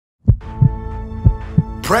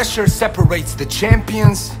Pressure separates the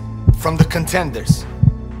champions from the contenders,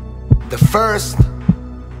 the first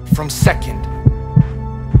from second.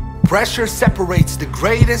 Pressure separates the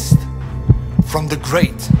greatest from the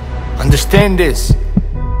great. Understand this: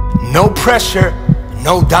 no pressure,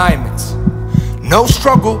 no diamonds. No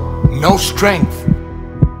struggle, no strength.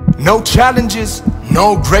 No challenges,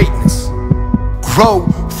 no greatness. Grow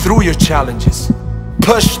through your challenges.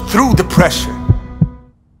 Push through the pressure.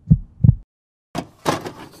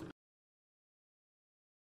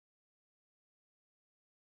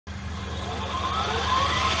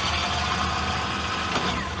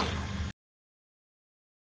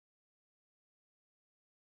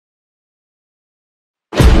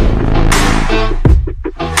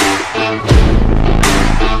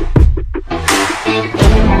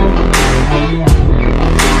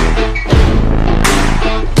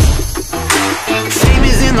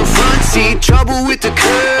 Trouble with the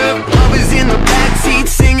curb, love is in the backseat,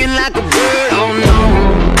 singing like a bird. Oh no,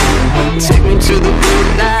 take me to the good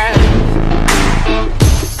life.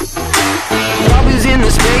 Love is in the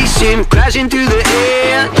spaceship, crashing through the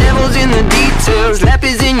air. Devil's in the details.